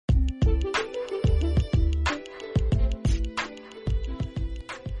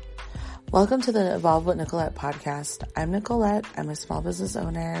Welcome to the Evolve with Nicolette podcast. I'm Nicolette. I'm a small business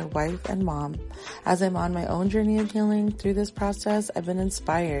owner, wife, and mom. As I'm on my own journey of healing through this process, I've been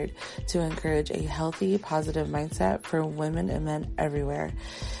inspired to encourage a healthy, positive mindset for women and men everywhere.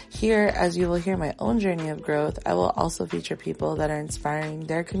 Here, as you will hear my own journey of growth, I will also feature people that are inspiring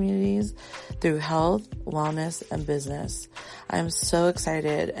their communities through health, wellness, and business. I'm so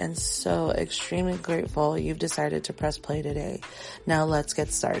excited and so extremely grateful you've decided to press play today. Now let's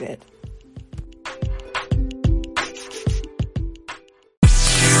get started.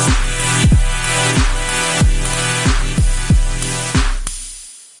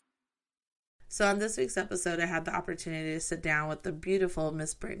 So on this week's episode, I had the opportunity to sit down with the beautiful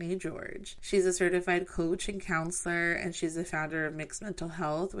Miss Brittany George. She's a certified coach and counselor, and she's the founder of Mixed Mental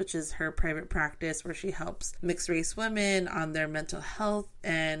Health, which is her private practice where she helps mixed race women on their mental health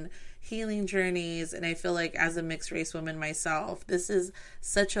and healing journeys. And I feel like as a mixed race woman myself, this is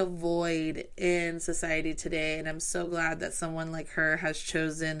such a void in society today, and I'm so glad that someone like her has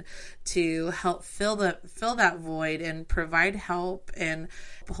chosen to help fill that void and provide help and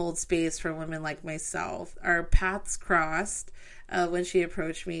hold space for women like myself. Our paths crossed when she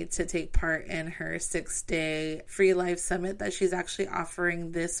approached me to take part in her 6-day free life summit that she's actually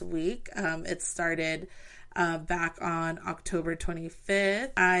offering this week. It started back on October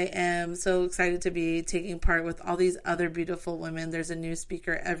 25th. I am so excited to be taking part with all these other beautiful women. There's a new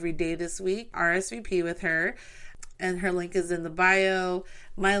speaker every day this week. RSVP with her, and her link is in the bio.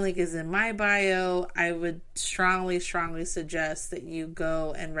 My link is in my bio. I would strongly suggest that you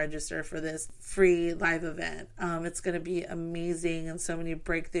go and register for this free live event. It's going to be amazing, and so many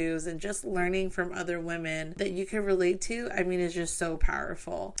breakthroughs, and just learning from other women that you can relate to. I mean, it's just so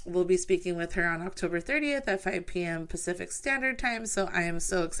powerful. We'll be speaking with her on October 30th at 5 p.m. Pacific Standard Time, so I am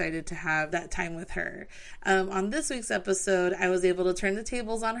so excited to have that time with her. On this week's episode, I was able to turn the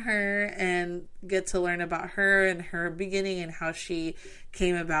tables on her and get to learn about her and her beginning and how she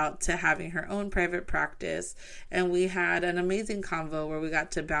came about to having her own private practice. And we had an amazing convo where we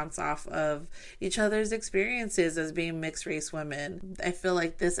got to bounce off of each other's experiences as being mixed race women. I feel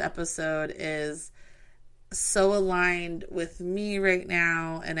like this episode is so aligned with me right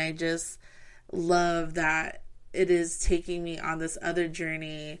now, and I just love that it is taking me on this other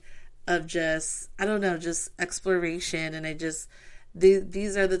journey of just exploration. And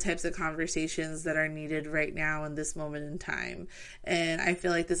these are the types of conversations that are needed right now in this moment in time. And I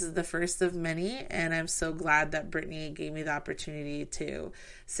feel like this is the first of many, and I'm so glad that Brittany gave me the opportunity to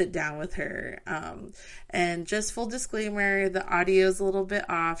sit down with her. And just full disclaimer, the audio is a little bit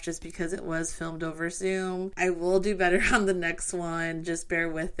off just because it was filmed over Zoom. I will do better on the next one. Just bear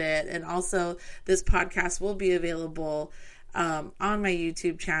with it. And also, this podcast will be available on my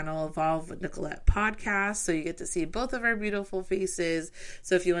YouTube channel, Evolve with Nicolette podcast. So you get to see both of our beautiful faces.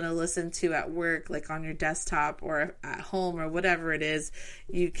 So if you want to listen to at work, like on your desktop or at home or whatever it is,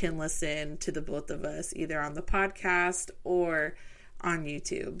 you can listen to the both of us either on the podcast or on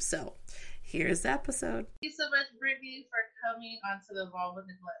YouTube. So here's the episode. Thank you so much, Brittany, for coming onto the Evolve with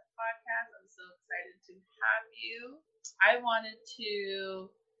Nicolette podcast. I'm so excited to have you. I wanted to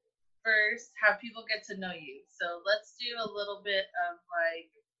first have people get to know you. So let's do a little bit of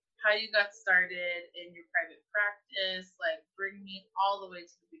like how you got started in your private practice. Like, bring me all the way to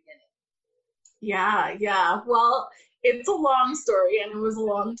the beginning. Yeah. Well, it's a long story, and it was a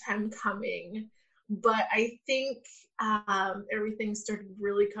long time coming, but I think everything started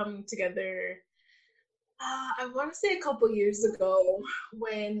really coming together. I want to say a couple years ago,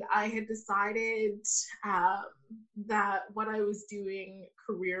 when I had decided that what I was doing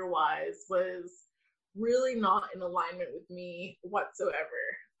career-wise was really not in alignment with me whatsoever.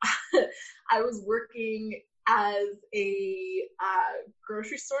 I was working as a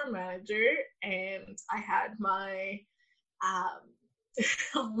grocery store manager, and I had my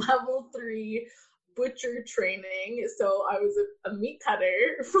level 3 butcher training. So I was a meat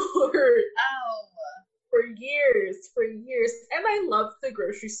cutter for years. And I loved the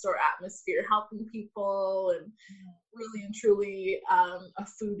grocery store atmosphere, helping people, and really and truly a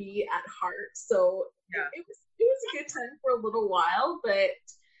foodie at heart. So it was a good time for a little while, but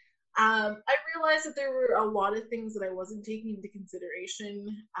I realized that there were a lot of things that I wasn't taking into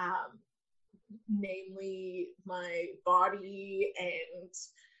consideration, namely my body, and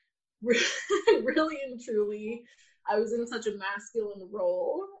really and truly, I was in such a masculine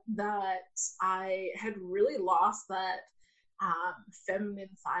role that I had really lost that feminine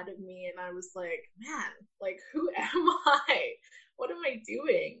side of me. And I was like, man, like, who am I? What am I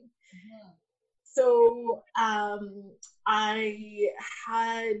doing? Mm-hmm. So I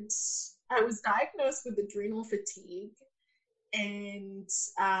was diagnosed with adrenal fatigue, And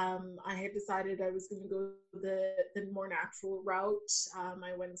I had decided I was going to go the more natural route.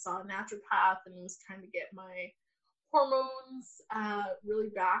 I went and saw a naturopath and was trying to get my hormones really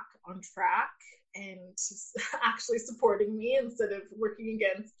back on track and actually supporting me instead of working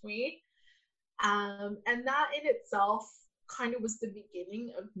against me. And that in itself kind of was the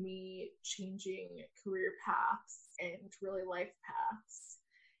beginning of me changing career paths and really life paths.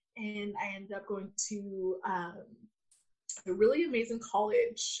 And I ended up going to a really amazing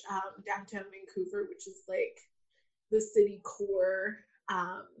college downtown Vancouver, which is like the city core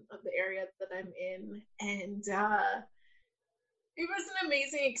of the area that I'm in. And it was an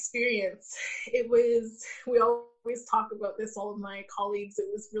amazing experience. It was, we always talk about this, all of my colleagues, it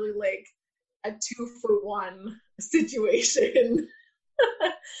was really like a 2-for-1 situation.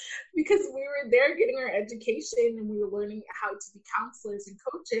 Because we were there getting our education and we were learning how to be counselors and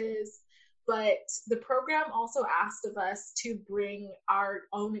coaches, but the program also asked of us to bring our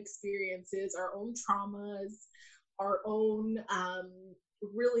own experiences, our own traumas, our own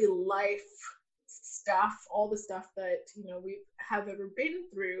really life stuff, all the stuff that, you know, we have ever been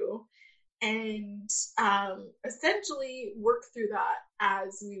through, and essentially work through that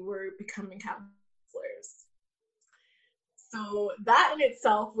as we were becoming counselors. So that in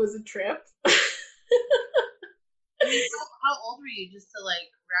itself was a trip. How old were you, just to like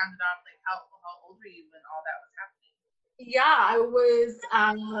round it off? Like how old were you when all that was happening? Yeah, I was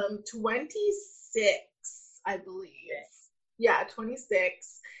 26, I believe. Yeah,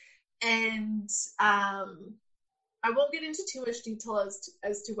 26. And I won't get into too much detail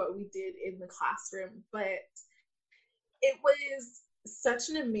as to what we did in the classroom, but it was such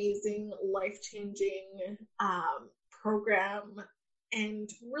an amazing, life-changing program. And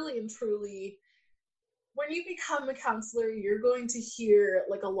really and truly, when you become a counselor, you're going to hear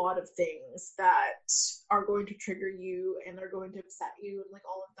like a lot of things that are going to trigger you and are going to upset you and like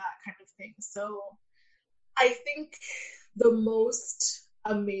all of that kind of thing. So I think the most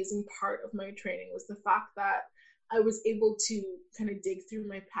amazing part of my training was the fact that I was able to kind of dig through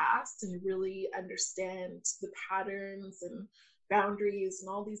my past and really understand the patterns and boundaries and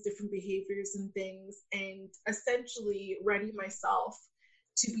all these different behaviors and things, and essentially ready myself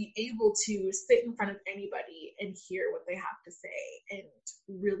to be able to sit in front of anybody and hear what they have to say and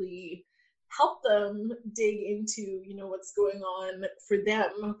really help them dig into, you know, what's going on for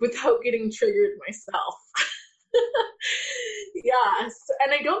them without getting triggered myself. Yes,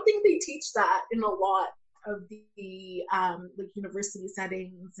 and I don't think they teach that in a lot of the like university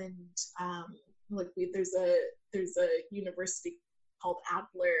settings, and like there's a university called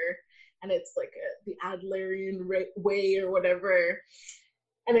Adler, and it's like the Adlerian way or whatever,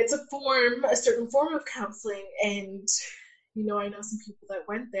 and it's a certain form of counseling. And you know, I know some people that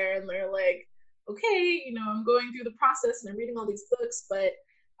went there and they're like, okay, you know, I'm going through the process and I'm reading all these books, but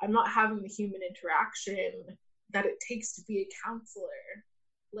I'm not having the human interaction that it takes to be a counselor.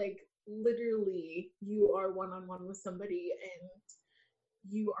 Like literally, you are one-on-one with somebody and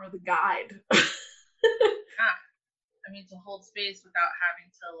you are the guide. Yeah. I mean, to hold space without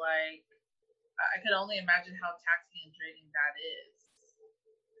having to like, I could only imagine how taxing and draining that is.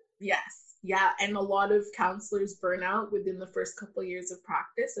 Yes. Yeah. And a lot of counselors burn out within the first couple of years of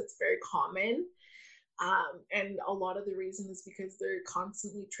practice. It's very common. And a lot of the reason is because they're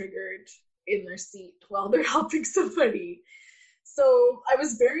constantly triggered in their seat while they're helping somebody. So I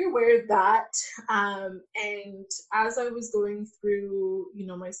was very aware of that. And as I was going through, you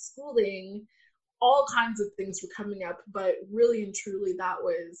know, my schooling, all kinds of things were coming up, but really and truly that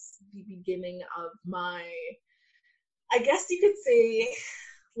was the beginning of my, I guess you could say,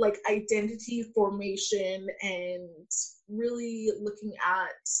 like identity formation, and really looking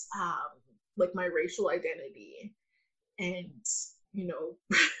at like my racial identity and, you know,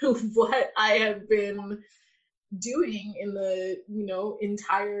 what I have been doing in the, you know,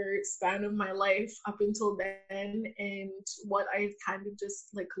 entire span of my life up until then, and what I've kind of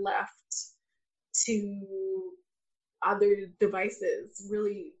just like left to other devices,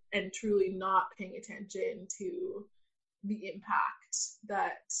 really and truly not paying attention to the impact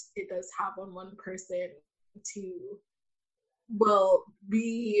that it does have on one person to, well,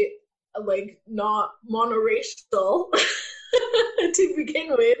 be like not monoracial to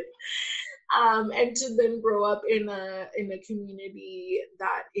begin with, and to then grow up in a community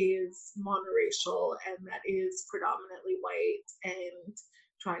that is monoracial and that is predominantly white, and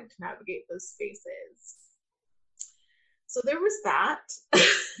trying to navigate those spaces. So there was that.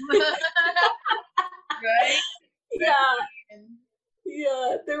 Right?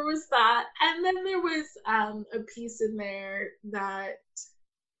 Yeah, there was that. And then there was a piece in there that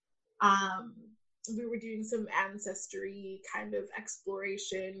we were doing some ancestry kind of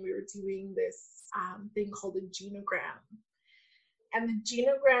exploration. We were doing this thing called a genogram. And the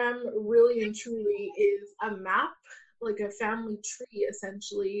genogram really and truly is a map, like a family tree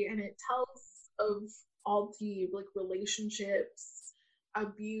essentially, and it tells of all the like relationships,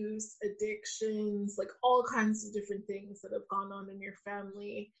 abuse, addictions, like all kinds of different things that have gone on in your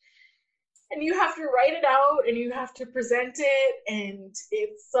family. And you have to write it out and you have to present it, and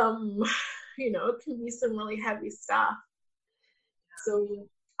it's it can be some really heavy stuff. So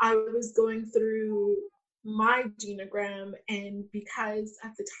I was going through my genogram, and because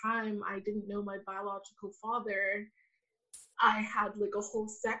at the time I didn't know my biological father, I had like a whole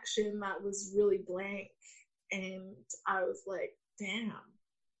section that was really blank, and I was like, damn,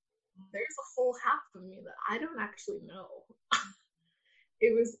 there's a whole half of me that I don't actually know.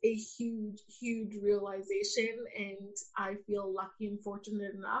 It was a huge, huge realization, and I feel lucky and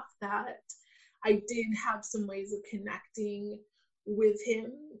fortunate enough that I did have some ways of connecting with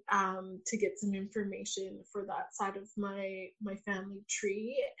him to get some information for that side of my family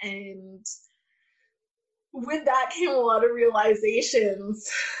tree. And with that came a lot of realizations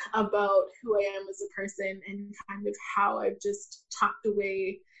about who I am as a person, and kind of how I've just tucked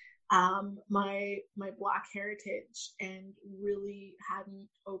away my Black heritage and really hadn't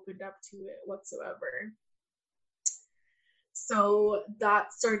opened up to it whatsoever. So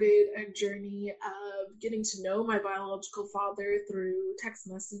that started a journey of getting to know my biological father through text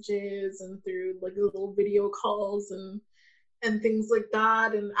messages and through like little video calls and things like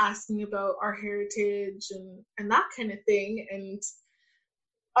that, and asking about our heritage and that kind of thing. And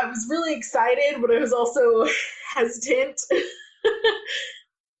I was really excited, but I was also hesitant.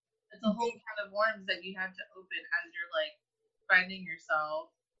 It's a whole kind of worms that you have to open as you're like finding yourself.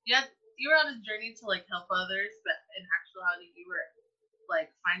 You were on a journey to like help others, but in actuality, you were like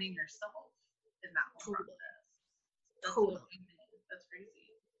finding yourself in that whole process. That's amazing. That's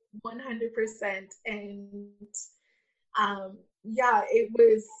crazy. 100%. And yeah, it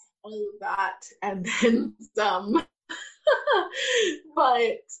was all of that and then some.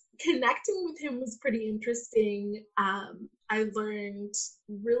 But connecting with him was pretty interesting. I learned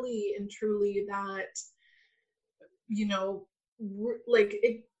really and truly that, like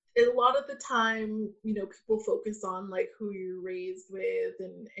a lot of the time, people focus on like who you're raised with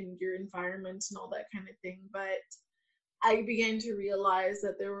and your environment and all that kind of thing. But I began to realize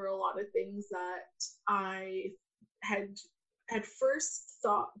that there were a lot of things that I had at first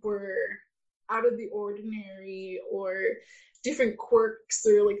thought were out of the ordinary, or different quirks,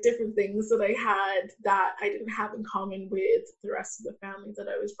 or like different things that I had that I didn't have in common with the rest of the family that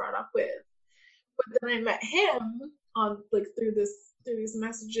I was brought up with. But then I met him on like through these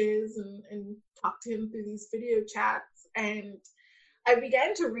messages and talked to him through these video chats, and I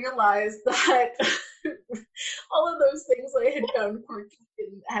began to realize that all of those things I had found quirky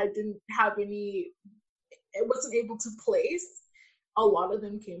and didn't have any, it wasn't able to place, a lot of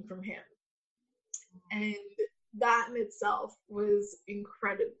them came from him. And that in itself was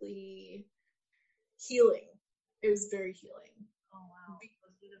incredibly healing. It was very healing. Oh wow.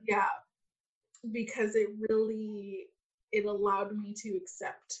 Yeah. Because it allowed me to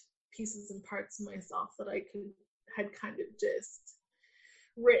accept pieces and parts of myself that I had kind of just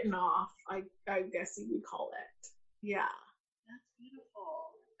written off, I guess you would call it. Yeah. That's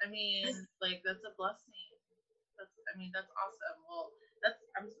beautiful. I mean, like, that's a blessing. That's awesome. Well,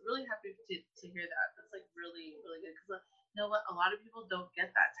 I'm really happy to hear that. That's like really, really good, because you know what? A lot of people don't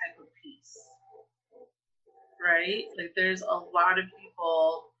get that type of peace, right? Like, there's a lot of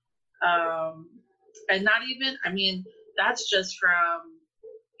people, and not even, that's just from,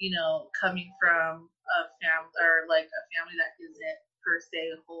 coming from a family, or like a family that isn't per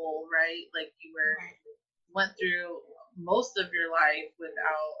se whole, right? Like, you went through most of your life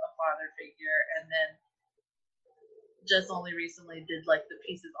without a father figure, and then just only recently did like the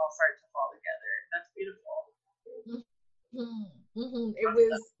pieces all start to fall together. That's beautiful. Mm-hmm. Mm-hmm. It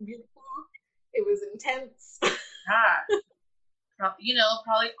was beautiful. It was intense. Yeah.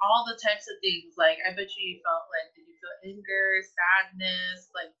 Probably all the types of things. Like, I bet you felt like, did you feel anger,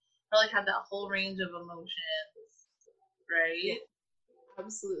 sadness? Like, probably had that whole range of emotions, right? Yeah,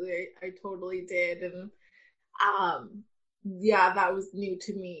 absolutely. I totally did. And yeah, that was new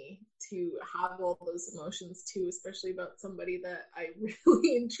to me, to have all those emotions too, especially about somebody that I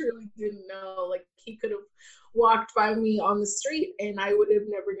really and truly didn't know. Like, he could have walked by me on the street and I would have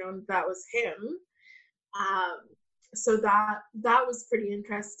never known that was him. So that was pretty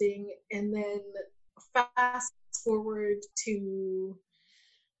interesting. And then fast forward to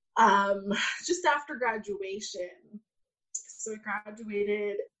just after graduation. So I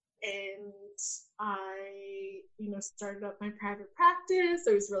graduated and I, started up my private practice.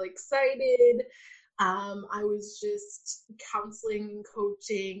 I was really excited. I was just counseling and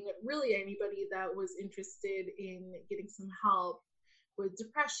coaching really anybody that was interested in getting some help with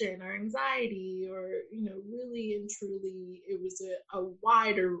depression or anxiety, or really and truly it was a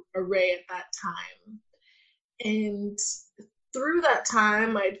wider array at that time. And through that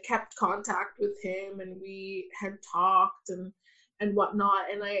time I'd kept contact with him, and we had talked and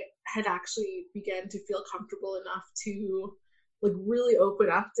whatnot, and I had actually began to feel comfortable enough to like really open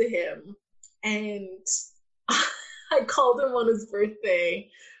up to him. And I called him on his birthday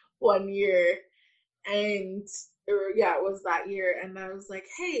one year, and it was that year, and I was like,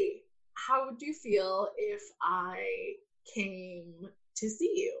 hey, how would you feel if I came to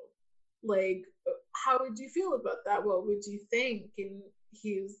see you? Like, how would you feel about that? What would you think? And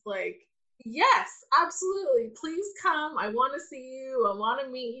he's like, yes, absolutely, please come, I want to see you, I want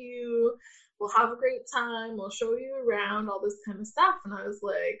to meet you, we'll have a great time, we'll show you around, all this kind of stuff. And I was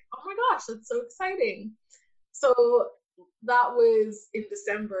like, oh my gosh, that's so exciting. So that was in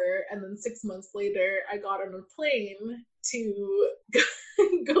December, and then 6 months later I got on a plane to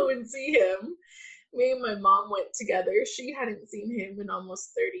go and see him. Me and my mom went together. She hadn't seen him in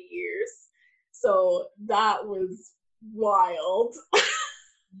almost 30 years. So that was wild.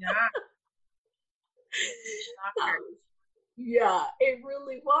 Yeah. Yeah, it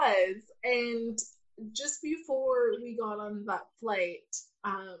really was. And just before we got on that flight,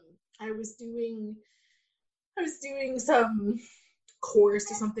 I was doing some course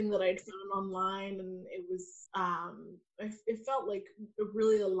or something that I'd found online, and it was it felt like it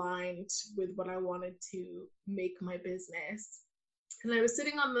really aligned with what I wanted to make my business. And I was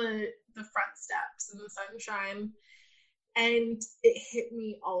sitting on the front steps in the sunshine, and it hit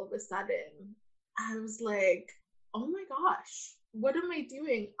me all of a sudden. I was like, oh my gosh, what am I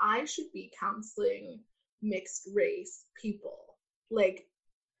doing? I should be counseling mixed race people. Like,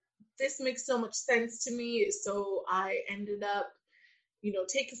 this makes so much sense to me. So I ended up,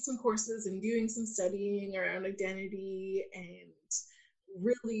 taking some courses and doing some studying around identity, and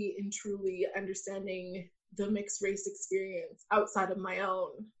really and truly understanding the mixed race experience outside of my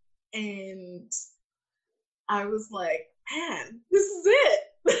own. And I was like, man, this is it.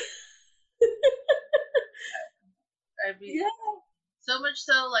 I mean, yeah. So much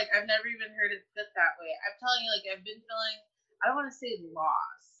so, like, I've never even heard it put that way. I'm telling you, like, I've been feeling, I don't want to say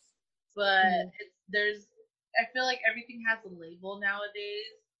lost, but I feel like everything has a label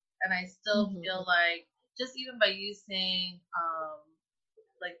nowadays, and I still feel like, just even by you saying,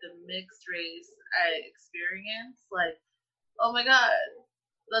 like, the mixed race experience, like, oh my God,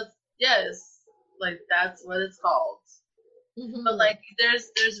 like, that's what it's called. But like,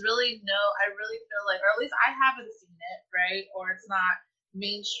 there's really I really feel like, or at least I haven't seen it, right? Or it's not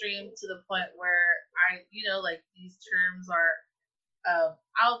mainstream to the point where like, these terms are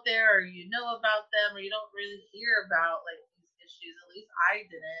out there, or about them, or you don't really hear about like these issues. At least I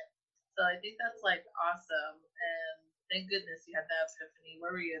didn't. So I think that's like awesome, and thank goodness you had that epiphany.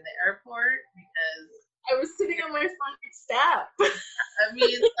 Where were you, in the airport? Because I was sitting on my front step. I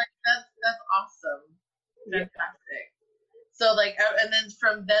mean, like, that's awesome, fantastic. Yeah. So like, and then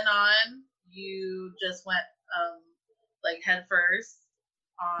from then on, you just went like head first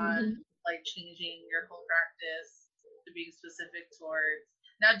on like changing your whole practice to being specific towards.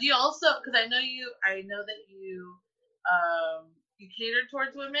 Now, do you also, because I know that you cater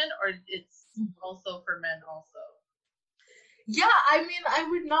towards women, or it's also for men also? Yeah, I mean, I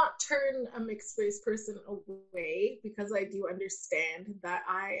would not turn a mixed race person away, because I do understand that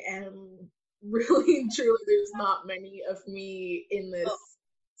I am really and truly, there's not many of me in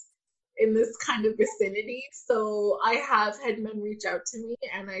this kind of vicinity. So I have had men reach out to me,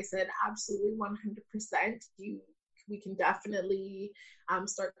 and I said, absolutely, 100%, we can definitely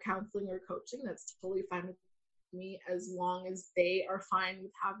start counseling or coaching. That's totally fine with me, as long as they are fine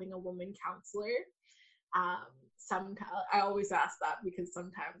with having a woman counselor. Sometimes I always ask that, because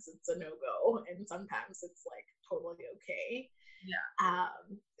sometimes it's a no-go, and sometimes it's like totally okay. Yeah.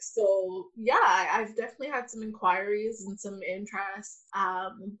 So yeah, I've definitely had some inquiries and some interest.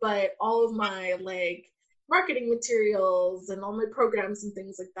 But all of my like marketing materials and all my programs and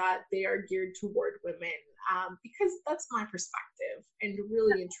things like that, they are geared toward women, because that's my perspective, and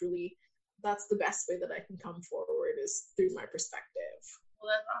really and truly, that's the best way that I can come forward, is through my perspective. Well,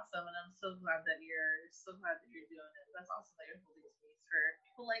 that's awesome, and I'm so glad that you're doing it. That's awesome that you're holding space for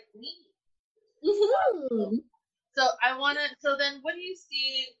people like me. So then what do you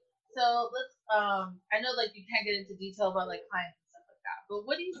see? So let's, I know like you can't get into detail about like clients and stuff like that, but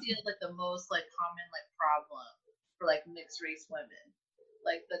what do you see as like the most like common like problem for like mixed race women?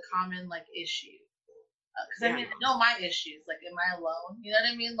 like the common like issue. Because I mean, I know my issues. Like, am I alone? You know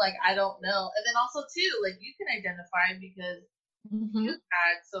what I mean? Like, I don't know. And then also too, like, you can identify because you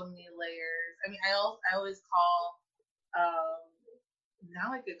had so many layers. I mean, I always call,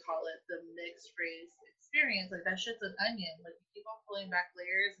 now I could call it the mixed race experience. Like, that shit's an onion. Like, you keep on pulling back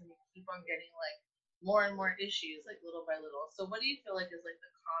layers, and you keep on getting like more and more issues, like little by little. So, what do you feel like is like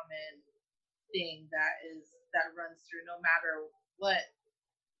the common thing that runs through, no matter what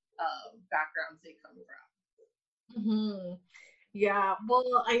backgrounds they come from? Mm-hmm. Yeah,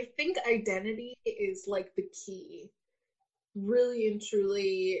 well, I think identity is like the key. Really and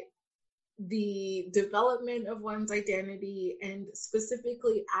truly, the development of one's identity, and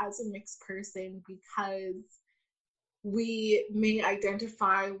specifically as a mixed person, because we may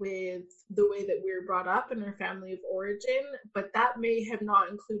identify with the way that we were brought up in our family of origin, but that may have not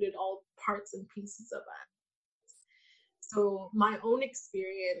included all parts and pieces of us. So, my own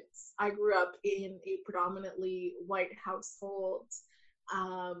experience, I grew up in a predominantly white household.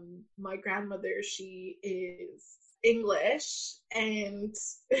 My grandmother, she is English, and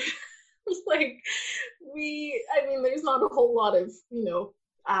like I mean, there's not a whole lot of,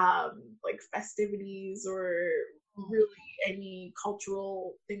 like festivities or really any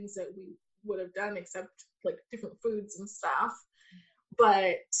cultural things that we would have done except like different foods and stuff.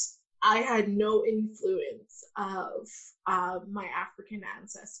 But I had no influence of my African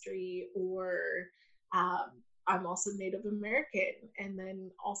ancestry, or I'm also Native American, and then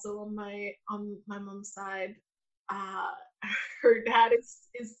also on my mom's side, her dad is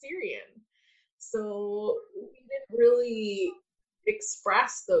Syrian. So we didn't really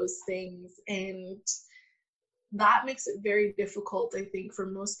express those things, and that makes it very difficult, I think, for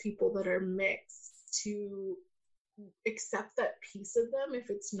most people that are mixed to accept that piece of them if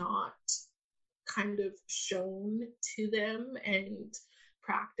it's not kind of shown to them and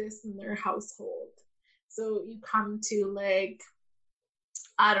practiced in their household. So you come to like,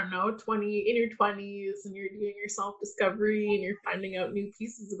 I don't know, in your 20s, and you're doing your self-discovery and you're finding out new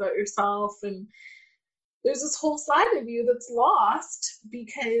pieces about yourself, and there's this whole side of you that's lost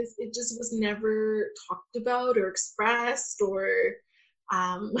because it just was never talked about or expressed, or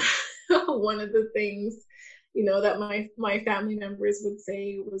one of the things, that my family members would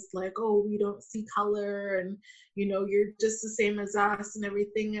say was like, oh, we don't see color, and you're just the same as us and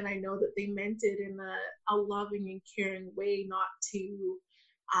everything. And I know that they meant it in a loving and caring way, not to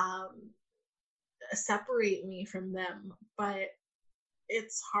separate me from them. But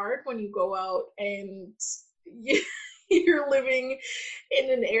it's hard when you go out and you're living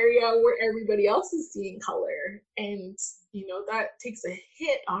in an area where everybody else is seeing color, and that takes a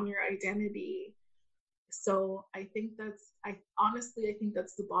hit on your identity. So I think I think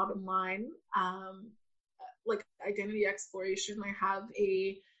that's the bottom line. Like identity exploration, I have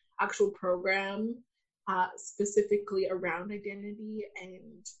a actual program specifically around identity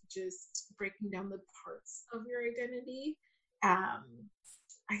and just breaking down the parts of your identity.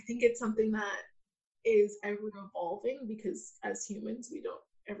 I think it's something that is ever evolving, because as humans, we don't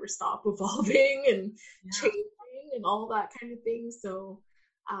ever stop evolving and changing and all that kind of thing. So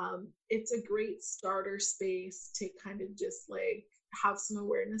it's a great starter space to kind of just like have some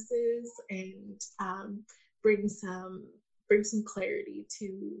awarenesses and bring some clarity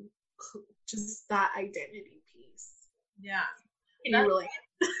to just that identity piece. Yeah. Can you relate?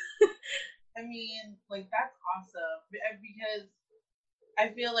 I mean, like, that's awesome, because I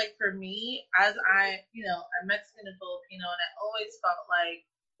feel like for me, as I'm Mexican and Filipino, and I always felt like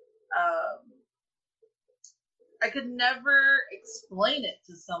I could never explain it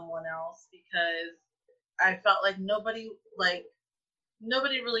to someone else, because I felt like nobody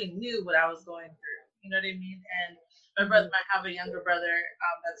really knew what I was going through. You know what I mean? And my brother, I have a younger brother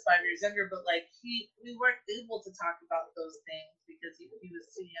that's 5 years younger, but like we weren't able to talk about those things because he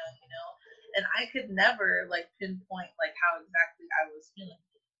was too young, and I could never like pinpoint like how exactly I was feeling.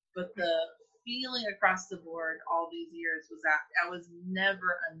 But the feeling across the board all these years was that I was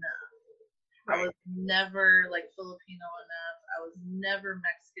never enough. Right. I was never like Filipino enough. I was never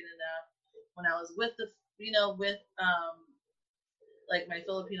Mexican enough. When I was with like my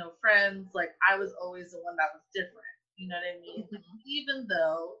Filipino friends, like I was always the one that was different. You know what I mean? Mm-hmm. Even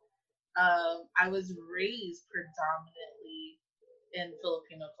though I was raised predominantly in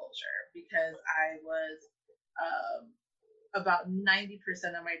Filipino culture, because I was about 90%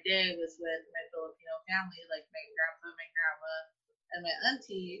 of my day was with my Filipino family, like my grandpa, my grandma, and my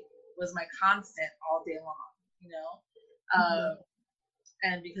auntie was my constant all day long,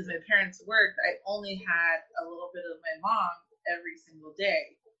 and because my parents worked, I only had a little bit of my mom every single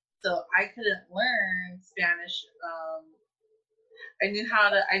day. So I couldn't learn Spanish I knew how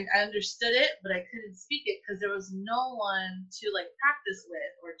to, I understood it, but I couldn't speak it because there was no one to like practice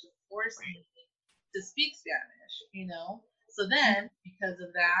with or to force me to speak Spanish, you know? So then, because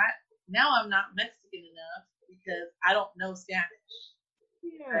of that, now I'm not Mexican enough because I don't know Spanish,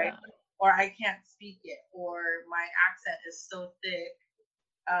 right? Yeah. Or I can't speak it, or my accent is so thick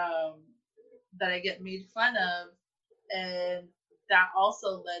um, that I get made fun of. And that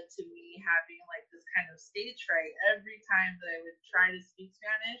also led to me having like this kind of stage fright. Every time that I would try to speak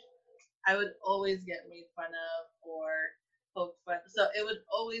Spanish, I would always get made fun of or poked fun. So it would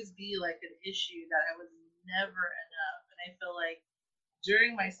always be like an issue that I was never enough. And I feel like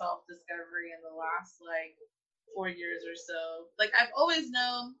during my self discovery in the last like 4 years or so, like I've always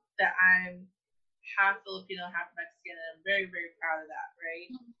known that I'm half Filipino, half Mexican, and I'm very, very proud of that, right?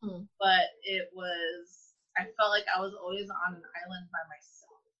 Mm-hmm. But it was, I felt like I was always on an island by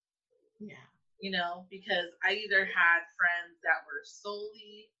myself. Yeah. You know, because I either had friends that were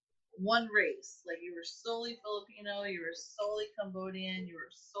solely one race, like you were solely Filipino, you were solely Cambodian, you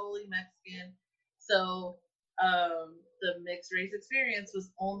were solely Mexican. So the mixed race experience was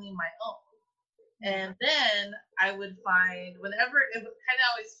only my own. And then I would find, whenever it kind of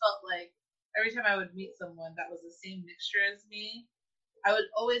always felt like every time I would meet someone that was the same mixture as me, I would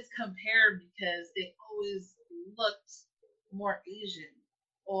always compare because they always looked more Asian,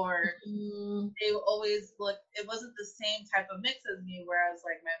 or they always looked, it wasn't the same type of mix as me, whereas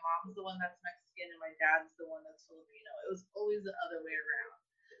like my mom's the one that's Mexican and my dad's the one that's Filipino. It was always the other way around.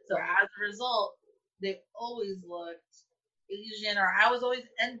 So as a result, they always looked Asian, or I was always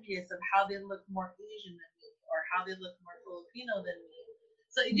envious of how they looked more Asian than me, or how they looked more Filipino than me.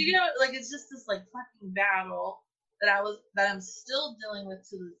 So you know, like it's just this like fucking battle that I'm still dealing with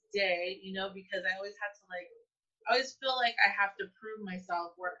to this day, you know, because I always had to like, I always feel like I have to prove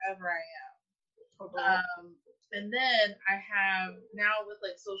myself wherever I am. Totally. And then I have now with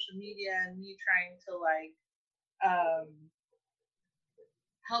like social media and me trying to like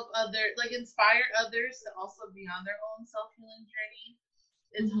help others, like inspire others to also be on their own self healing journey.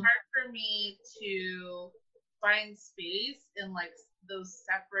 It's hard for me to find space in like those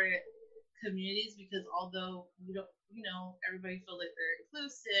separate communities because although you don't, you know, everybody feels like they're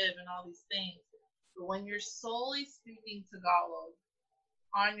inclusive and all these things, but when you're solely speaking Tagalog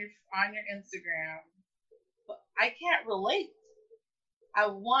on your Instagram, I can't relate.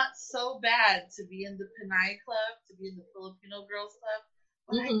 I want so bad to be in the Pinay Club, to be in the Filipino Girls Club,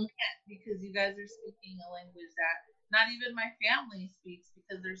 but I can't because you guys are speaking a language that not even my family speaks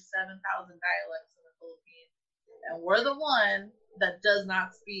because there's 7,000 dialects in the Philippines. And we're the one that does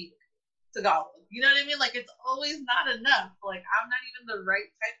not speak Tagalog. You know what I mean? Like, it's always not enough. Like, I'm not even the right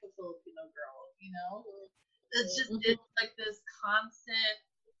type of Filipino girl, you know? It's just, it's like this constant,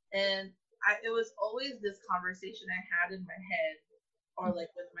 and it was always this conversation I had in my head or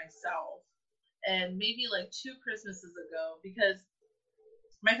like with myself. And maybe like 2 Christmases ago, because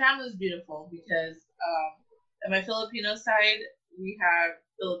my family is beautiful because on my Filipino side, we have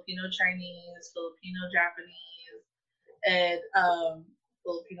Filipino Chinese, Filipino Japanese, and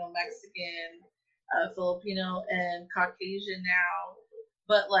Filipino Mexican, Filipino and Caucasian now.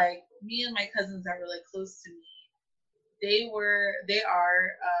 But like me and my cousins that were like close to me, they are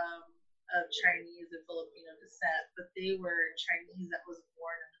of Chinese and Filipino descent, but they were Chinese that was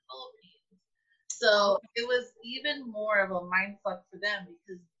born in the Philippines. So it was even more of a mind fuck for them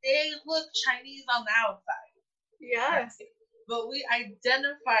because they look Chinese on the outside. Yes. Right? But we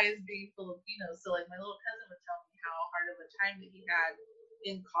identify as being Filipino. So like my little cousin would tell me how hard of a time that he had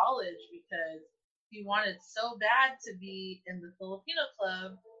in college because he wanted so bad to be in the Filipino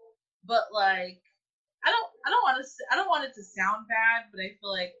club, but like I don't want it to sound bad, but I feel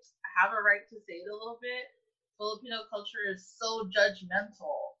like I have a right to say it a little bit. Filipino culture is so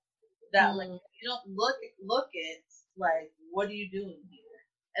judgmental that like if you don't look it, like what are you doing here?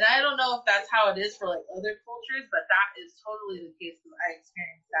 And I don't know if that's how it is for like other cultures, but that is totally the case because I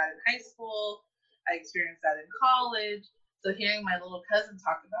experienced that in high school, I experienced that in college. So hearing my little cousin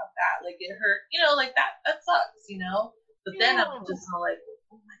talk about that, like it hurt, you know, like that sucks, you know. But then I'm just all like,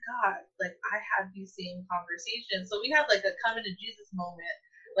 oh my God, like I had these same conversations. So we had like a coming to Jesus moment,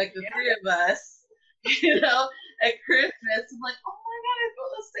 like the three of us, you know, at Christmas. I'm like, oh my God, I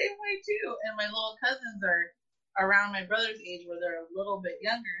feel the same way too. And my little cousins are around my brother's age where they're a little bit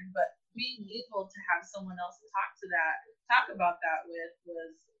younger, but being able to have someone else to talk about that with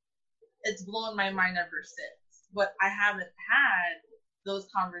it's blown my mind ever since. But I haven't had those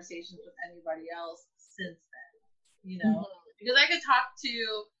conversations with anybody else since then, you know, because I could talk to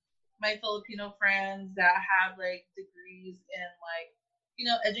my Filipino friends that have like degrees in like,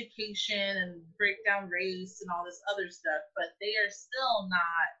 education and break down race and all this other stuff, but they are still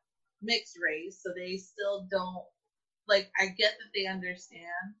not mixed race, so they still don't, like, I get that they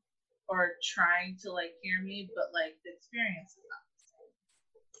understand or trying to like hear me, but like the experience is not the same.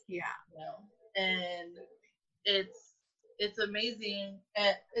 Yeah. And it's amazing.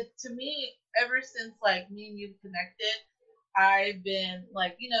 And to me, ever since like me and you connected, I've been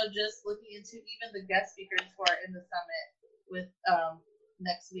like, just looking into even the guest speakers who are in the summit with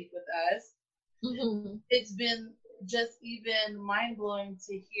next week with us. Mm-hmm. It's been just even mind blowing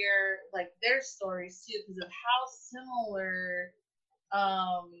to hear like their stories too, because of how similar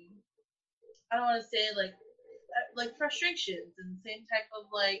I don't want to say like frustrations and same type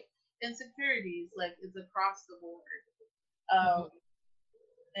of like insecurities like is across the board.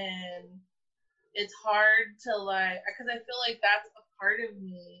 And it's hard to like, because I feel like that's a part of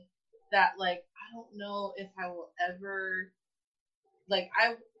me that like I don't know if I will ever like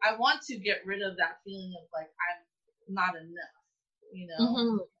I want to get rid of that feeling of like I'm not enough,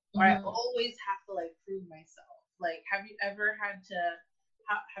 or I always have to like prove myself. Like, have you ever had to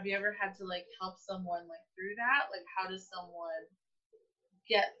like help someone like through that? Like, how does someone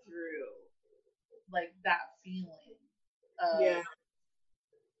get through like that feeling? Yeah.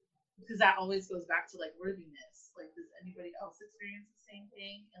 Because that always goes back to like worthiness. Like, does anybody else experience the same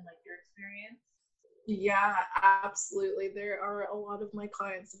thing in like your experience? Yeah, absolutely. There are a lot of my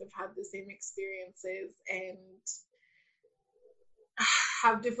clients that have had the same experiences and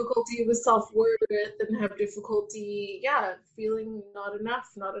have difficulty with self-worth and have difficulty, feeling not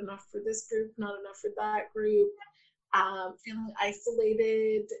enough for this group, not enough for that group, feeling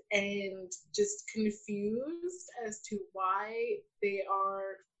isolated and just confused as to why they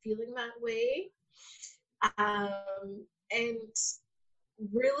are feeling that way. And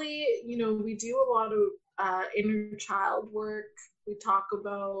really, we do a lot of inner child work. We talk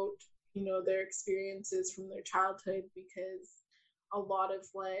about, their experiences from their childhood, because a lot of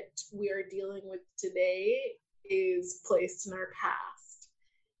what we are dealing with today is placed in our past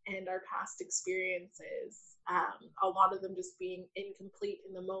and our past experiences. A lot of them just being incomplete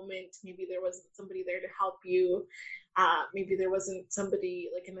in the moment. Maybe there wasn't somebody there to help you. Maybe there wasn't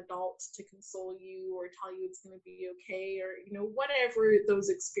somebody like an adult to console you or tell you it's going to be okay, or whatever those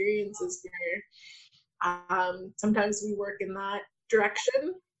experiences were. Sometimes we work in that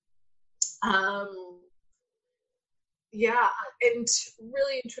direction. And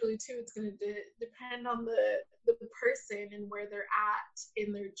really and truly too, it's going to depend on the person and where they're at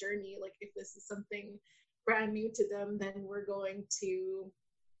in their journey. Like, if this is something brand new to them, then we're going to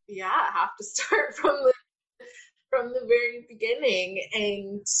have to start from the very beginning.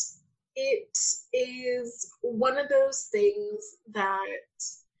 And it is one of those things that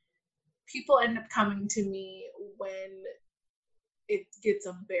people end up coming to me when it gets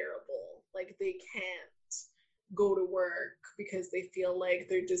unbearable. Like, they can't go to work because they feel like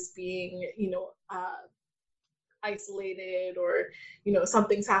they're just being, isolated, or,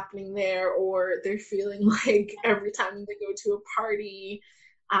 something's happening there, or they're feeling like every time they go to a party,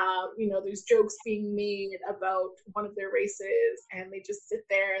 there's jokes being made about one of their races, and they just sit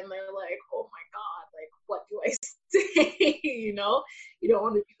there and they're like, oh my God, like, what do I say? You don't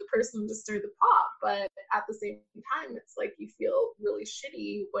want to be the person to stir the pot, but at the same time, it's like you feel really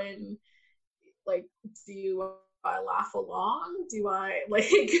shitty when, like, do I laugh along? Do I,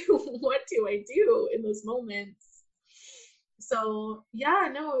 like, what do I do in those moments? So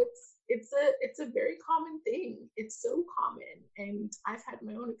it's a very common thing. It's so common, and I've had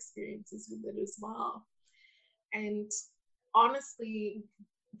my own experiences with it as well. And honestly,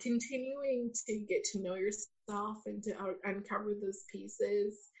 continuing to get to know yourself and to uncover those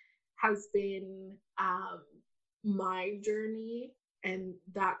pieces has been my journey, and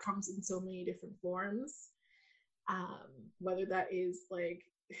that comes in so many different forms. Whether that is like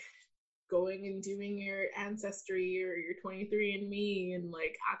going and doing your ancestry or your 23andMe and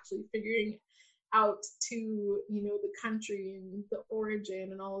like actually figuring out to the country and the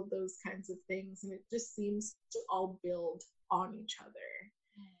origin and all of those kinds of things, and it just seems to all build on each other.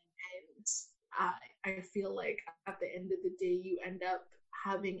 And I feel like at the end of the day, you end up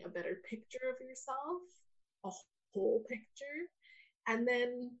having a better picture of yourself, a whole picture. And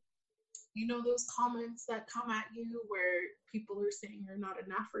then those comments that come at you where people are saying you're not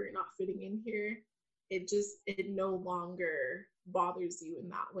enough or you're not fitting in here, it no longer bothers you in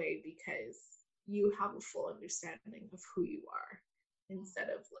that way, because you have a full understanding of who you are, instead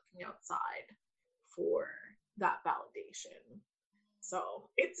of looking outside for that validation. So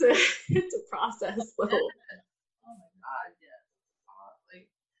it's a process though. Oh my God, yes. Like,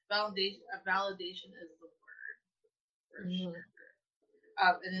 validation is the word, for sure.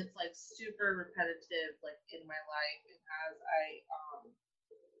 and it's like super repetitive, like in my life. And as I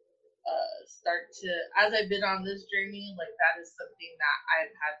as I've been on this journey, like that is something that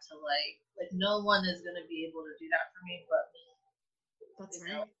I've had to like no one is gonna be able to do that for me but me. That's You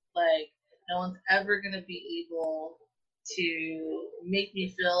right. know, like no one's ever gonna be able to make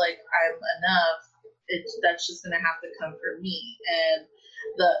me feel like I'm enough. That's just gonna have to come from me. And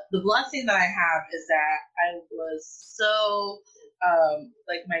the blessing that I have is that I was so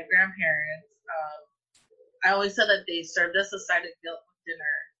like my grandparents. I always said that they served us a side of guilt with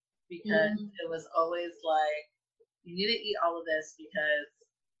dinner because it was always like you need to eat all of this because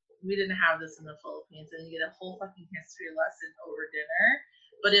we didn't have this in the Philippines, and you get a whole fucking history lesson over dinner.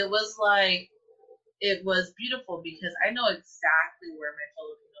 But it was like it was beautiful because I know exactly where my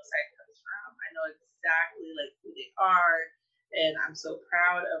Filipino side comes from. I know exactly like who they are, and I'm so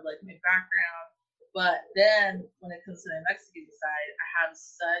proud of like my background. But then when it comes to the Mexican side, I have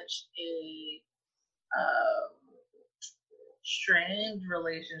such a um, strained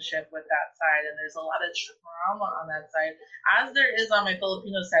relationship with that side, and there's a lot of trauma on that side, as there is on my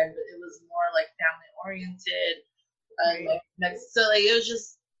Filipino side. But it was more like family oriented, Right. like next. So like it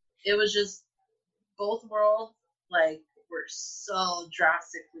was just both worlds like were so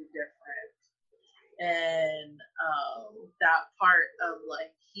drastically different, and that part of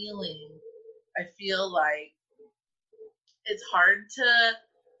like healing, I feel like it's hard to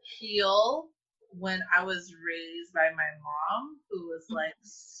heal when I was raised by my mom, who was like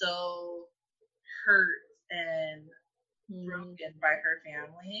so hurt and broken by her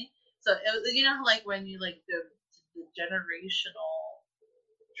family. So it was, you know, like when you like the generational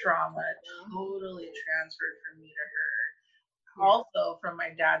trauma totally transferred from me to her. Yeah. Also from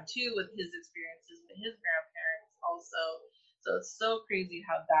my dad too, with his experiences with his grandparents also. So it's so crazy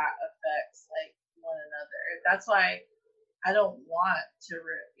how that affects like one another. That's why I don't want to,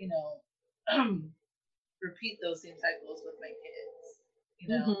 repeat those same cycles with my kids,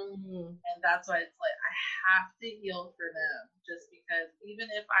 you know? And that's why it's like I have to heal for them, just because even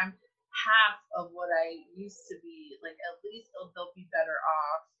if I'm half of what I used to be, like at least they'll be better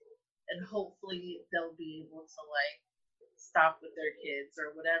off, and hopefully they'll be able to like stop with their kids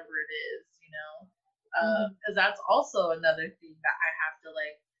or whatever it is, you know? Because that's also another thing that I have to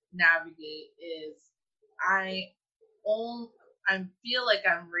like navigate is I feel like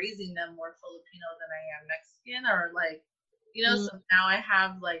I'm raising them more Filipino than I am Mexican, or like, you know, so now I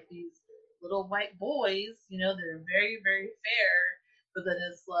have like these little white boys, you know, they're very, very fair, but then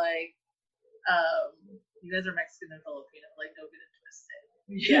it's like, you guys are Mexican and Filipino, like don't get it twisted.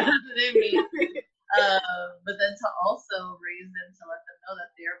 Yeah. You know what I mean? But then to also raise them to let them know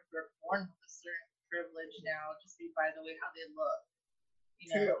that they're born with a certain privilege now, just by the way how they look, you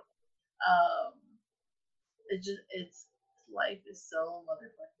know. It's life is so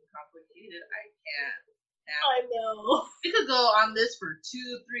motherfucking complicated. I can't. I know. We could go on this for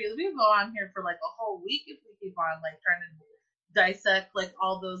 2-3. We could go on here for like a whole week if we keep on like trying to dissect like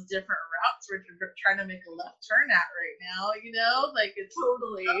all those different routes we're trying to make a left turn at right now. You know, like it's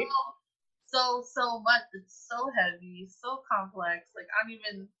totally so much. It's so heavy, so complex. Like I don't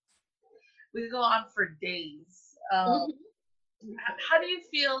even. We could go on for days. How do you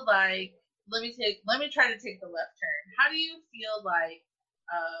feel like? Let me try to take the left turn. How do you feel like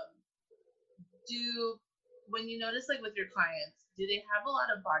when you notice like with your clients, do they have a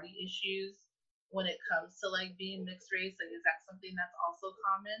lot of body issues when it comes to like being mixed race? Like is that something that's also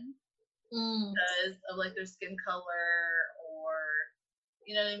common because of like their skin color, or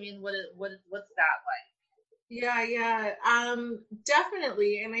you know what I mean? What's that like? Yeah.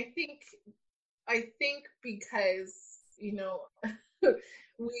 Definitely. And I think because, you know,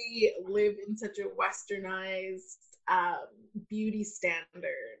 we live in such a westernized beauty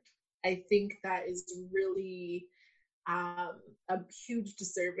standard, I think that is really a huge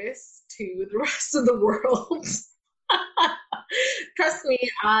disservice to the rest of the world. Trust me,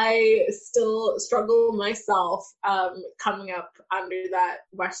 I still struggle myself coming up under that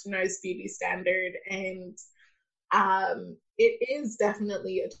westernized beauty standard, and it is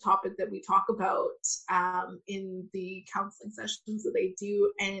definitely a topic that we talk about in the counseling sessions that I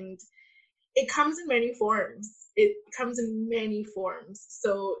do, and it comes in many forms.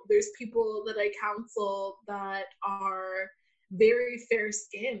 So there's people that I counsel that are very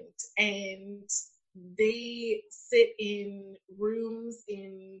fair-skinned, and they sit in rooms,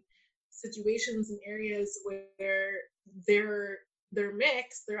 in situations, in areas where their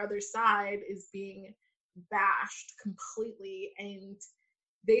mix, their other side, is being bashed completely, and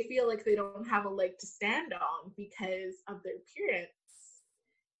they feel like they don't have a leg to stand on because of their appearance.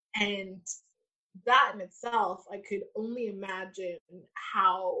 And that in itself, I could only imagine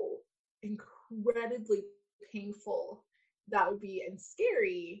how incredibly painful that would be and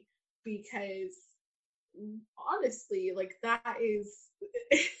scary, because honestly, like, that is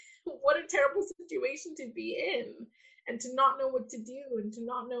what a terrible situation to be in, and to not know what to do, and to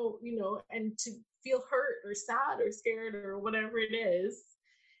not know, and to feel hurt or sad or scared or whatever it is,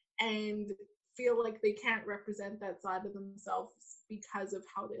 and feel like they can't represent that side of themselves because of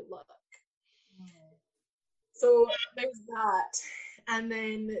how they look. Mm. So there's that. And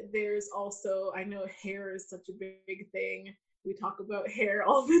then there's also, I know hair is such a big thing. We talk about hair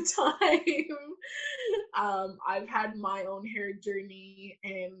all the time. I've had my own hair journey,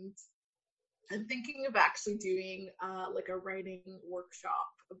 and I'm thinking of actually doing like a writing workshop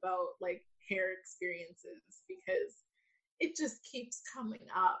about like hair experiences, because it just keeps coming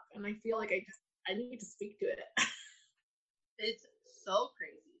up, and I feel like I need to speak to it. It's so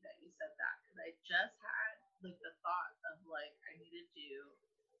crazy that you said that, because I just had like the thought of like I need to do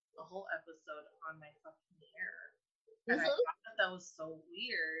a whole episode on my fucking hair, and I Mm-hmm. thought that that was so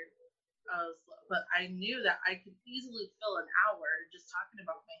weird. But I knew that I could easily fill an hour just talking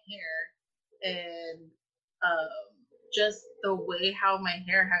about my hair, and um, just the way how my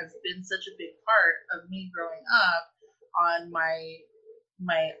hair has been such a big part of me growing up on my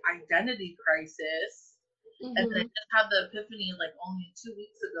identity crisis. And then I Mm-hmm. just had the epiphany like only 2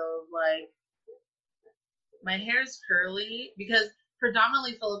 weeks ago, like my hair is curly because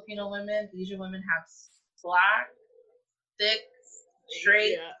predominantly Filipino women, Asian women have black, thick,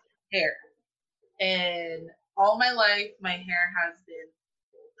 straight Yeah. hair. And all my life, my hair has been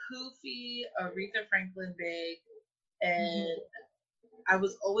poofy, Aretha Franklin big, and Mm-hmm. I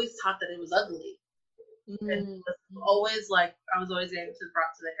was always taught that it was ugly. And Mm-hmm. always like I was always getting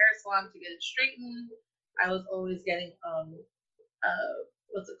brought to the hair salon to get it straightened. I was always getting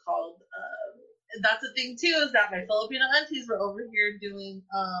what's it called? And that's the thing too, is that my Filipino aunties were over here doing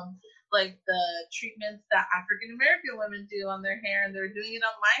like the treatments that African American women do on their hair, and they're doing it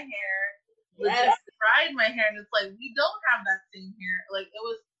on my hair. Legit Yes. fried my hair, and it's like we don't have that same hair. Like it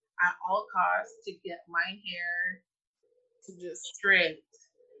was at all costs to get my hair To just. straight,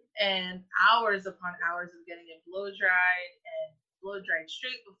 and hours upon hours of getting it blow dried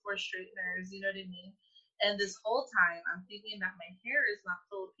straight before straighteners. You know what I mean? And this whole time, I'm thinking that my hair is not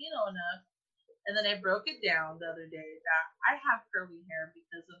Filipino enough. And then I broke it down the other day that I have curly hair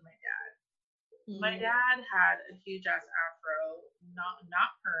because of my dad. My dad had a huge ass afro,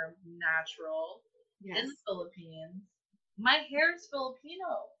 not perm, natural, in Yes. the Philippines. My hair is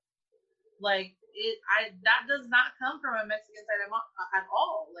Filipino. Like that does not come from a Mexican side at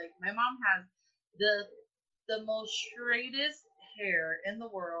all. Like my mom has the most straightest hair in the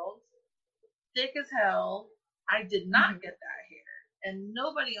world, thick as hell. I did not Mm-hmm. get that hair, and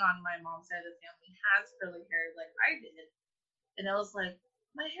nobody on my mom's side of the family has curly hair like I did. And I was like,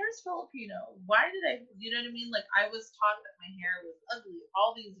 my hair is Filipino. Why did I? You know what I mean? Like I was taught that my hair was ugly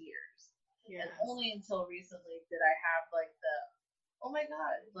all these years, and Yes. only until recently did I have like the oh my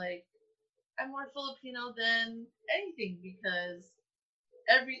god, like I'm more Filipino than anything because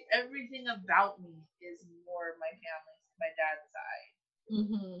everything about me is more my dad's side.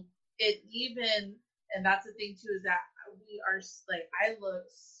 Mm-hmm. It even and that's the thing too is that we are like I look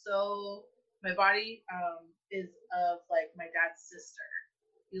so my body is of like my dad's sister.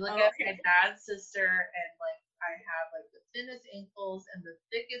 You look at my Okay. dad's sister and like I have like the thinnest ankles and the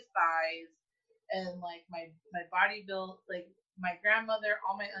thickest thighs and like my body built like my grandmother,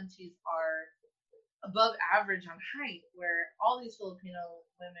 all my aunties are above average on height, where all these Filipino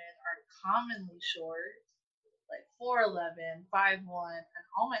women are commonly short, like 4'11", 5'1", and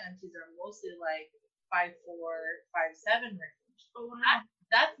all my aunties are mostly like 5'4", 5'7" range. Oh wow.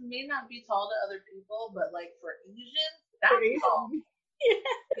 That may not be tall to other people, but like for Asians, For that's tall, Asian. Yeah.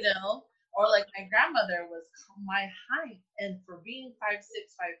 you know? Or like my grandmother was my height, and for being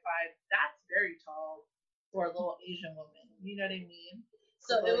 5'6", 5'5", that's very tall for a little Asian woman. You know what I mean?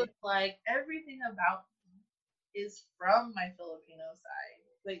 So it was Totally. like everything about me is from my Filipino side,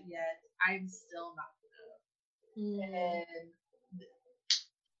 but yet I'm still not enough. Mm. And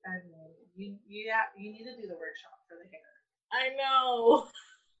I mean, you need to do the workshop for the hair. I know.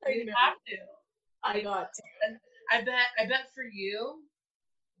 I You know. have to. I You got to. and I bet for you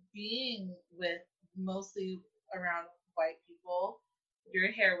being with mostly around white people,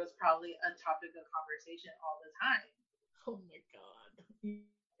 your hair was probably a topic of conversation all the time. Oh my God.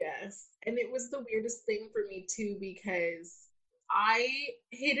 Yes. And it was the weirdest thing for me too, because I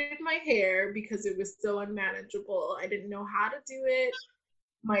hated my hair because it was so unmanageable. I didn't know how to do it.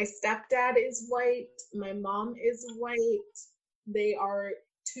 My stepdad is white. My mom is white. They are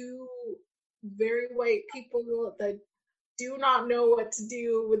two very white people that do not know what to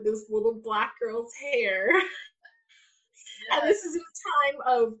do with this little black girl's hair. And Yes. this is in a time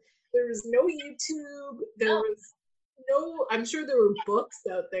of there was no YouTube, there No. was no, I'm sure there were books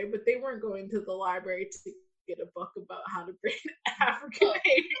out there, but they weren't going to the library to get a book about how to braid African Oh,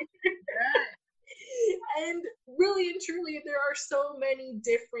 hair. right. And really and truly, there are so many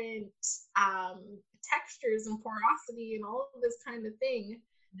different textures and porosity and all of this kind of thing.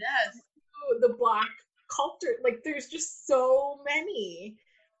 Yes. The black culture, like there's just so many,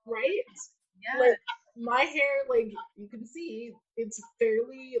 right? Like Yes. my hair, like you can see, it's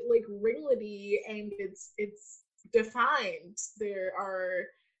fairly like ringlety and it's defined. There are,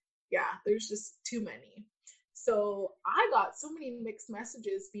 yeah, there's just too many. So I got so many mixed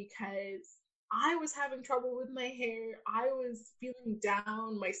messages because I was having trouble with my hair. I was feeling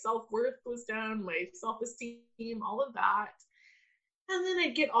down. My self worth was down. My self esteem, all of that. And then I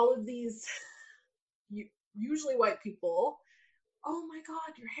get all of these, usually white people. Oh my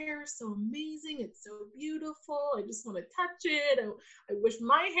God, your hair is so amazing. It's so beautiful. I just want to touch it. I wish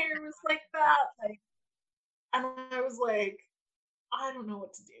my hair was like that. Like, and I was like, I don't know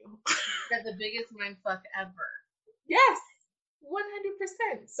what to do. That's the biggest mind fuck ever. Yes,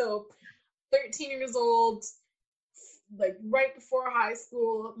 100%. So 13 years old, like right before high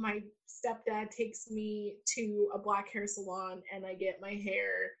school, my stepdad takes me to a black hair salon and I get my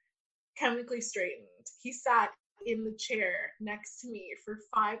hair chemically straightened. He sat in the chair next to me for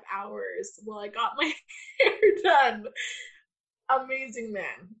 5 hours while I got my hair done. Amazing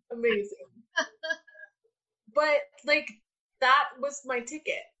man. Amazing. But like that was my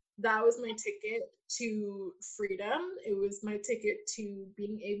ticket. That was my ticket to freedom. It was my ticket to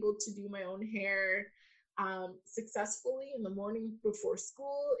being able to do my own hair successfully in the morning before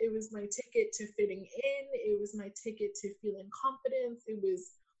school. It was my ticket to fitting in. It was my ticket to feeling confidence. It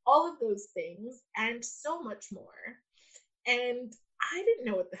was all of those things and so much more. And I didn't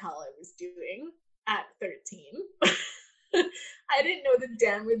know what the hell I was doing at 13. I didn't know the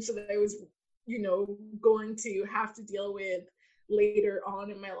damage that I was, going to have to deal with later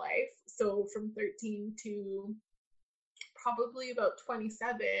on in my life. So from 13 to probably about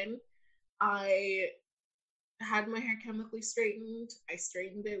 27, I had my hair chemically straightened. I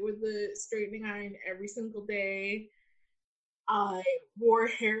straightened it with the straightening iron every single day. I wore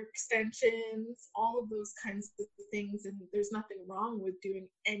hair extensions, all of those kinds of things. And there's nothing wrong with doing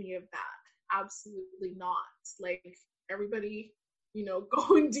any of that. Absolutely not. Like everybody,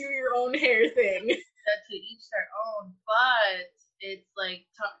 go and do your own hair thing. That to each their own, but it's like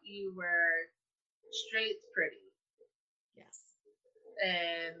taught you where straight's pretty, Yes.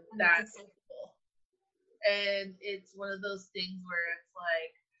 and And it's that's acceptable. and it's one of those things where it's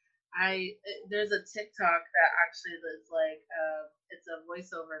like there's a TikTok that actually is like it's a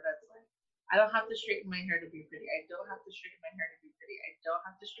voiceover that's like I don't have to straighten my hair to be pretty. I don't have to straighten my hair to be pretty. I don't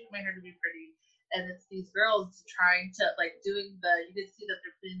have to straighten my hair to be pretty. And it's these girls trying to like doing you can see that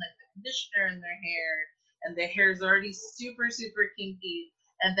they're putting like the conditioner in their hair and their hair is already super, super kinky.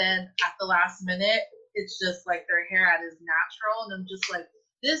 And then at the last minute, it's just like their hair at is natural. And I'm just like,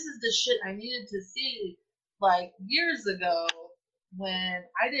 this is the shit I needed to see like years ago when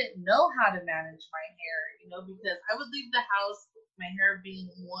I didn't know how to manage my hair, because I would leave the house, my hair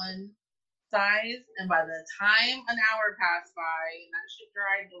being one size, and by the time an hour passed by and that shit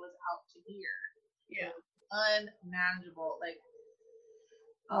dried, it was out to here. It Yeah. was unmanageable. Like,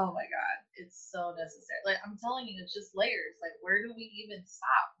 oh my god, it's so necessary. Like I'm telling you, it's just layers. Like, where do we even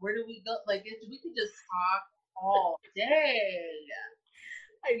stop? Where do we go? Like, we could just talk all day.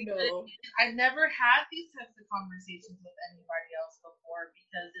 I know. I've never had these types of conversations with anybody else before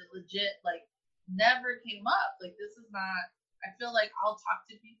because it legit like never came up. Like this is not. I feel like I'll talk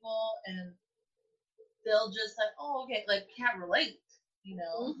to people and they'll just like, oh okay, like can't relate.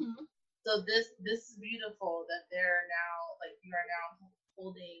 Mm-hmm. So this is beautiful that they're now like you are now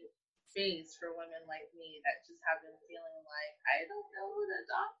holding space for women like me that just have been feeling like I don't know who to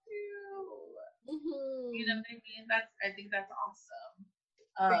talk to. You know Mm-hmm. what I mean? I think that's awesome.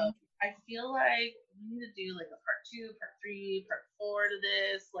 Thank I feel like we need to do like a part two, part three, part four to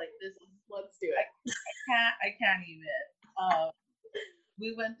this. Like this is you. Let's do it. I can't even. Um,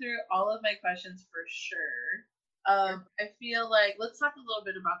 we went through all of my questions for sure. I feel like let's talk a little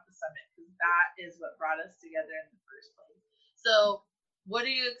bit about the summit because that is what brought us together in the first place. So, what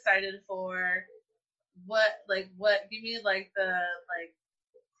are you excited for? What? Give me like the like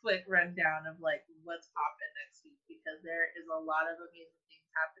quick rundown of like what's popping next week because there is a lot of amazing things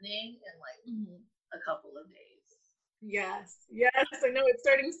happening in like Mm-hmm. a couple of days. Yes, yes, I know it's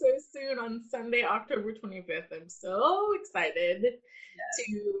starting so soon on Sunday, October 25th. I'm so excited Yes.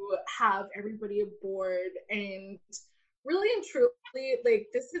 to have everybody aboard. And really and truly, like,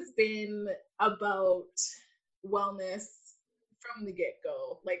 this has been about wellness from the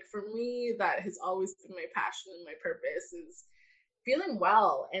get-go. Like, for me, that has always been my passion and my purpose is feeling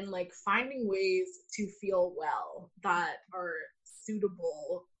well and like finding ways to feel well that are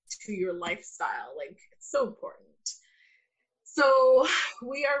suitable to your lifestyle. Like, it's so important. So,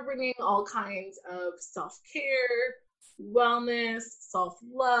 we are bringing all kinds of self care, wellness, self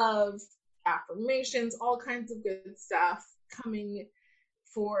love, affirmations, all kinds of good stuff coming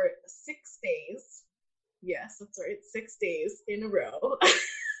for 6 days. Yes, that's right, 6 days in a row.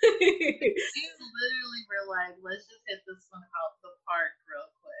 You literally were like, let's just hit this one out the park real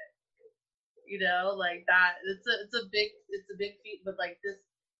quick. You know, like that. It's a big feat, but like this,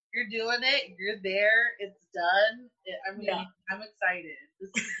 you're doing it. You're there. It's done. I Yeah. mean, I'm excited. This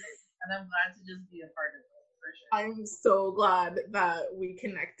is great, and I'm glad to just be a part of it for sure. I'm so glad that we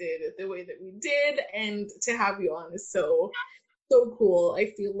connected the way that we did, and to have you on is so cool.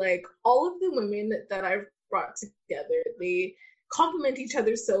 I feel like all of the women that I've brought together, they complement each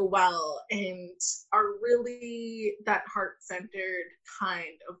other so well and are really that heart-centered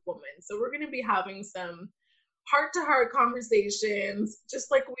kind of woman. So we're going to be having some heart-to-heart conversations,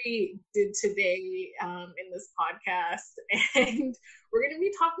 just like we did today in this podcast. And we're going to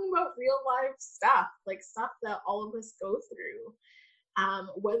be talking about real life stuff, like stuff that all of us go through.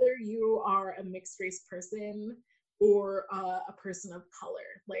 Whether you are a mixed race person or a person of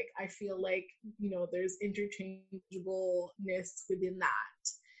color. Like, I feel like, there's interchangeableness within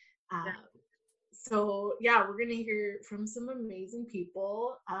that. Yeah. So, yeah, we're going to hear from some amazing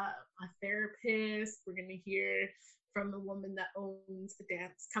people, a therapist. We're going to hear from a woman that owns a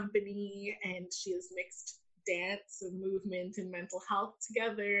dance company, and she has mixed dance and movement and mental health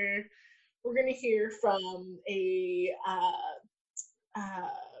together. We're going to hear from a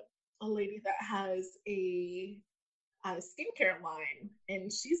lady that has a skincare line,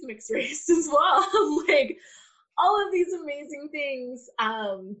 and she's mixed race as well. Like, all of these amazing things,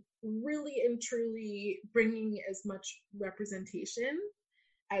 really and truly bringing as much representation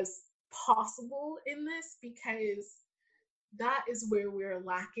as possible in this, because that is where we're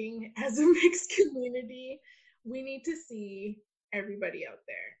lacking as a mixed community. We need to see everybody out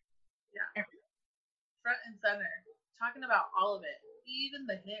there. Yeah. Front and center, talking about all of it, even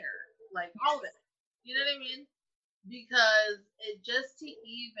the hair, like all of it. You know what I mean? Because it just to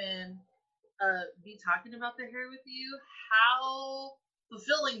even be talking about the hair with you, how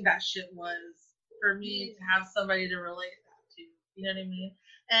fulfilling that shit was for me to have somebody to relate that to. You know what I mean?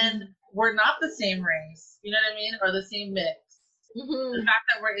 And we're not the same race, you know what I mean, or the same mix. Mm-hmm. The fact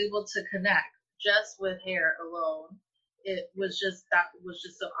that we're able to connect just with hair alone, that was just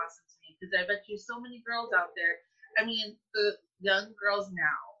so awesome to me, because I bet you so many girls out there. I mean, the young girls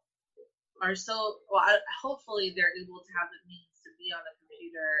now are so well. Hopefully, they're able to have the means to be on a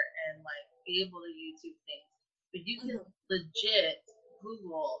computer and like be able to YouTube things. But you can legit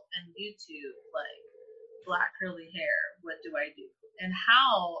Google and YouTube like black curly hair. What do I do? And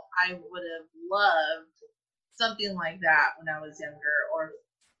how I would have loved something like that when I was younger, or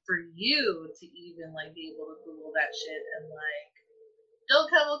for you to even like be able to Google that shit and like don't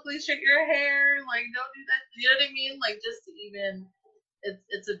chemically treat your hair, like don't do that. You know what I mean? Like just to even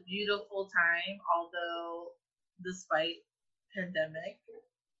it's a beautiful time, although despite pandemic,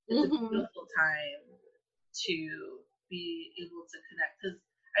 it's a beautiful time to be able to connect, because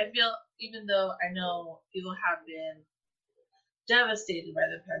I feel, even though I know people have been devastated by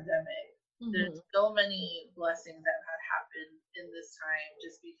the pandemic, there's so many blessings that have happened in this time,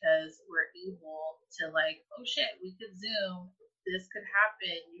 just because we're able to like, oh shit, we could Zoom, this could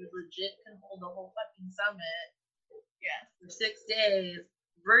happen, you legit can hold a whole fucking summit for 6 days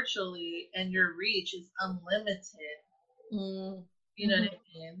virtually, and your reach is unlimited. You know what I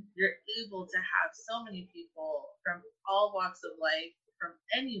mean? You're able to have so many people from all walks of life, from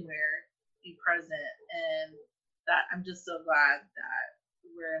anywhere, be present. And that I'm just so glad that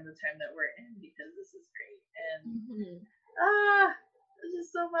we're in the time that we're in, because this is great. And there's just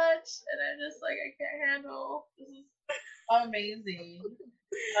so much, and I'm just like, I can't handle. This is amazing.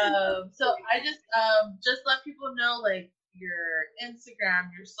 So I just let people know, like, your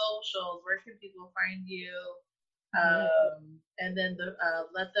Instagram, your socials, where can people find you? And then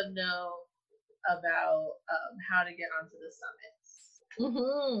let them know about how to get onto the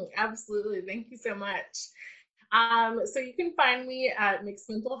summits. Absolutely. Thank you so much. So you can find me at Mixed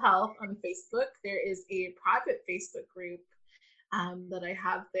Mental Health on Facebook. There is a private Facebook group that I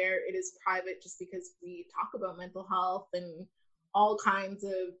have there. It is private just because we talk about mental health and all kinds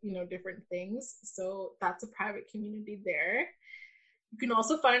of, different things. So that's a private community there. You can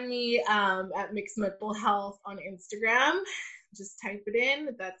also find me at Mixed Mental Health on Instagram. Just type it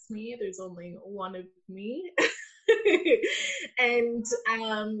in. That's me. There's only one of me. And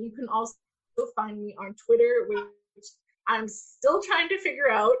you can also find me on Twitter, which I'm still trying to figure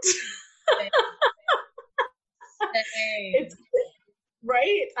out. It's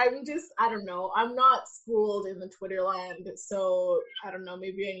right. I don't know. I'm not schooled in the Twitter land, so I don't know.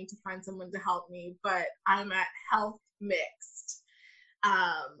 Maybe I need to find someone to help me. But I'm at Health Mixed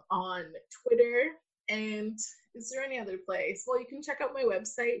on Twitter. And is there any other place? Well, you can check out my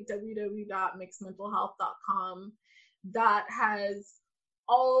website, www.mixedmentalhealth.com. That has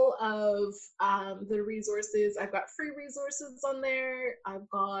all of the resources. I've got free resources on there. I've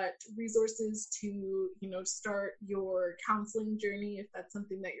got resources to, start your counseling journey if that's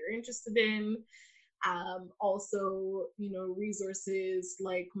something that you're interested in. Also, resources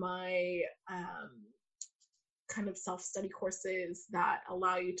like my kind of self-study courses that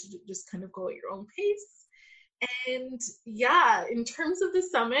allow you to just kind of go at your own pace. And yeah, in terms of the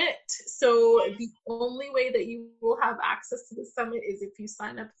summit, so the only way that you will have access to the summit is if you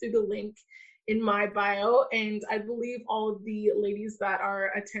sign up through the link in my bio. And I believe all of the ladies that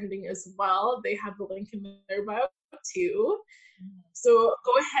are attending as well, they have the link in their bio too. So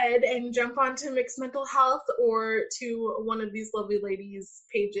go ahead and jump onto Mixed Mental Health or to one of these lovely ladies'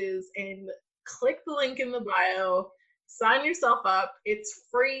 pages and click the link in the bio, sign yourself up. It's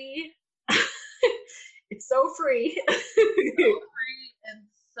free. It's so free. And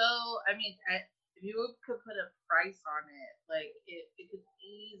so, I mean, if you could put a price on it, like it could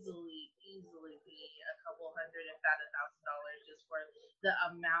easily be a couple $100, if not $1,000, just for the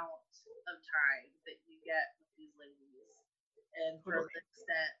amount of time that you get with these ladies, and for the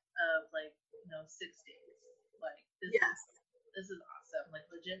extent of 6 days. Like this is awesome. Like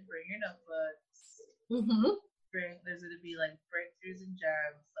legit, bring your notebooks. Mm-hmm. There's gonna be like breakthroughs and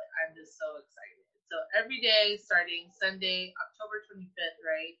gems. Like I'm just so excited. So every day starting Sunday, October 25th,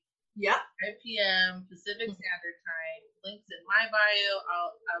 right? Yeah. 5 p.m. Pacific Standard Time. Links in my bio.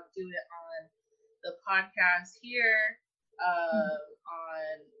 I'll do it on the podcast here,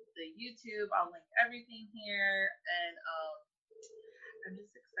 on the YouTube. I'll link everything here, and I'm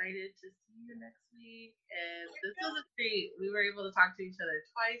just excited to see you next week. And this was a treat. We were able to talk to each other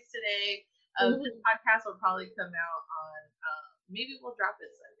twice today. This podcast will probably come out on, maybe we'll drop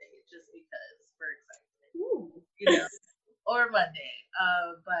it Sunday just because we're excited, or Monday.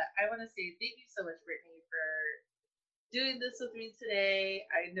 But I want to say thank you so much, Brittany, for doing this with me today.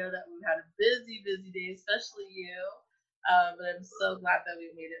 I know that we've had a busy day, especially you. But I'm so glad that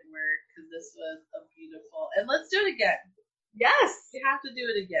we made it work because this was a beautiful, and let's do it again. Yes. We have to do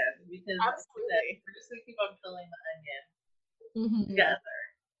it again because absolutely. We're just going to keep on peeling the onion together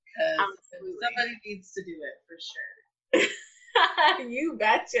because somebody needs to do it for sure. You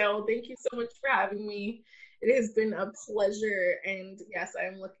betcha. Well, thank you so much for having me. It has been a pleasure. And yes,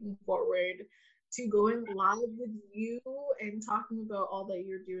 I'm looking forward to going live with you and talking about all that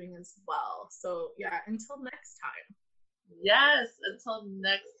you're doing as well. So yeah, until next time. Yes, until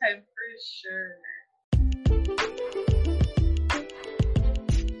next time for sure.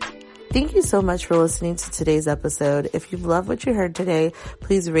 Thank you so much for listening to today's episode. If you've loved what you heard today,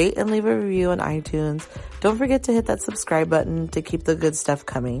 please rate and leave a review on iTunes. Don't forget to hit that subscribe button to keep the good stuff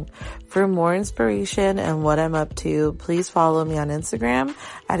coming. For more inspiration and what I'm up to, please follow me on Instagram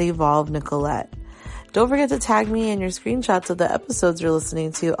at Evolve Nicolette. Don't forget to tag me in your screenshots of the episodes you're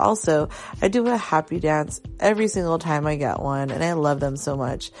listening to. Also, I do a happy dance every single time I get one, and I love them so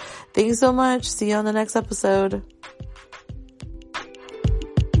much. Thanks so much. See you on the next episode.